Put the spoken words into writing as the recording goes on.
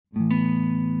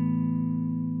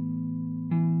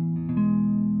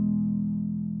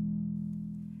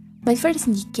My first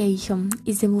indication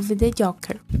is the movie The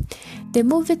Joker. The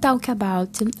movie talks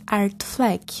about Arthur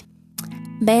Fleck,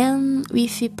 man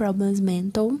with problems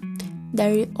mental,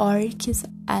 that works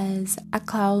as a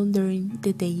clown during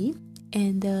the day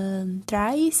and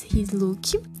tries his luck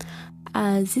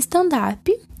as stand-up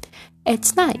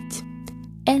at night,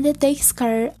 and takes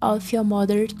care of your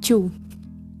mother too.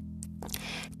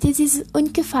 This is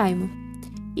unique film.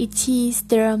 It is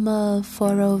drama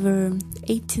for over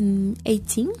 18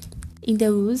 in the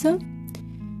USA,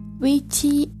 which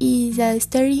is a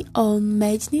story on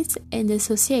madness and the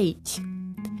society.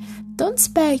 Don't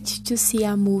expect to see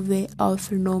a movie of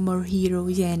normal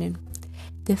hero genre.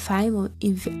 The film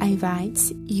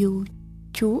invites you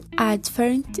to a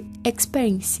different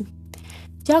experience.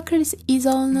 Jokers is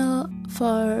on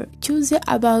for choose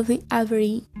above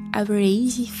average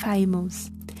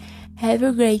films. Have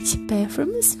a great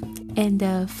performance and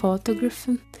a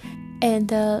photography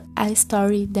and a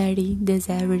story that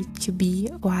deserves to be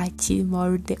watched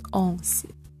more than once.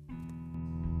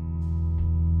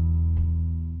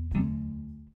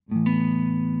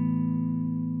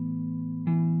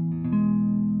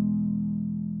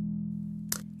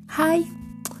 Hi,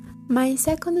 my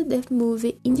second death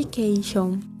movie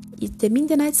indication is The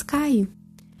Midnight Sky,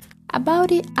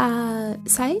 about a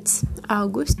scientist,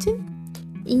 Augustine,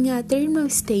 in a terminal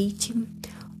state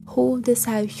who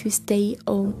decides to stay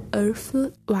on Earth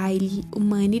while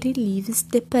humanity leaves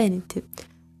the planet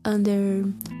under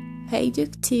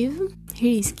radioactive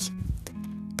risk.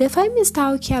 The film is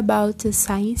talking about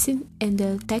science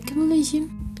and technology,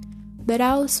 but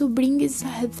also brings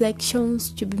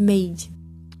reflections to be made,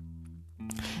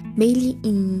 mainly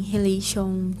in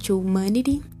relation to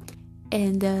humanity,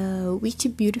 and which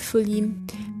beautifully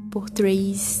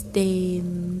portrays the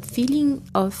feeling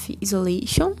of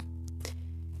isolation,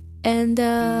 and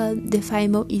the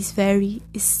film is very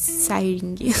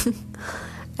exciting.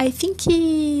 I think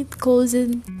it closed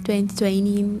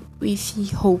 2020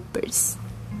 with hopers.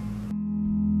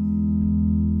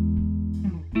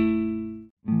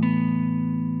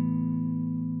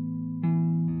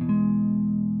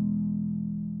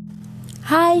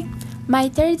 Hi, my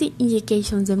third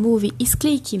indication of the movie is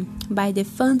Click by the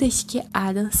fantastic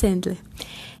Adam Sandler.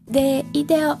 The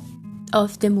idea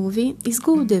of the movie is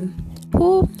good.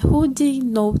 Who did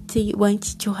not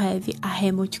want to have a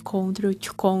remote control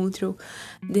to control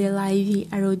the live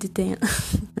around them?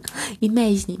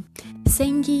 Imagine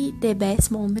seeing the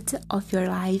best moment of your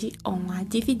life on a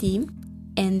DVD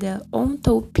and on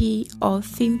top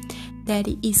of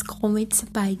that is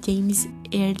commented by James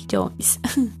Earl Jones.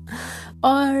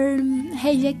 Or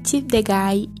reject the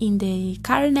guy in the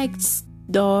car next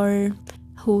door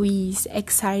who is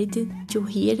excited to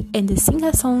hear and sing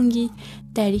a song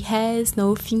that has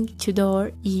nothing to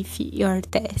do with your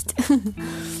test.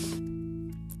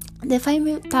 The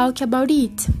film talk about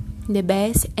it, the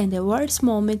best and the worst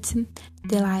moments,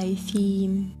 the life,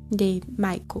 the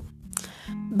Michael.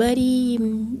 But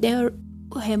the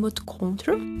remote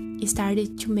control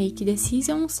started to make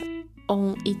decisions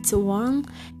on its own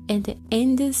and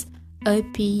ends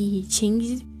up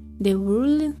changing the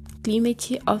world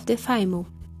climate of the film,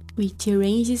 which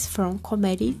ranges from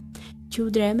comedy to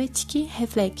dramatic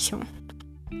reflection.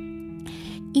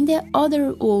 In the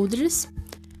other worlds,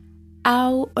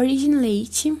 our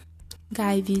originality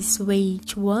gives way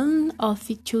to one of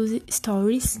two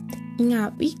stories in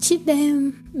which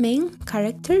the main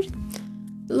character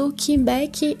looking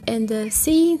back and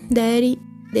see that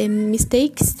the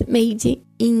mistakes made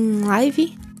in life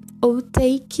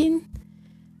overtaking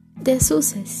the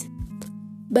success,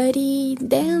 but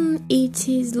then it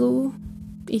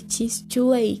is too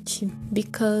late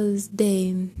because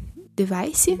the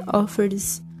device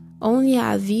offers only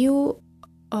a view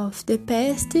of the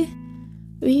past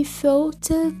without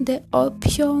the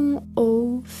option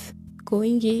of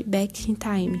going back in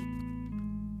time.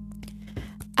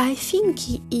 I think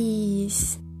it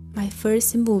is my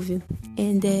first movie,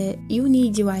 and you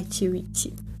need to watch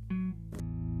it.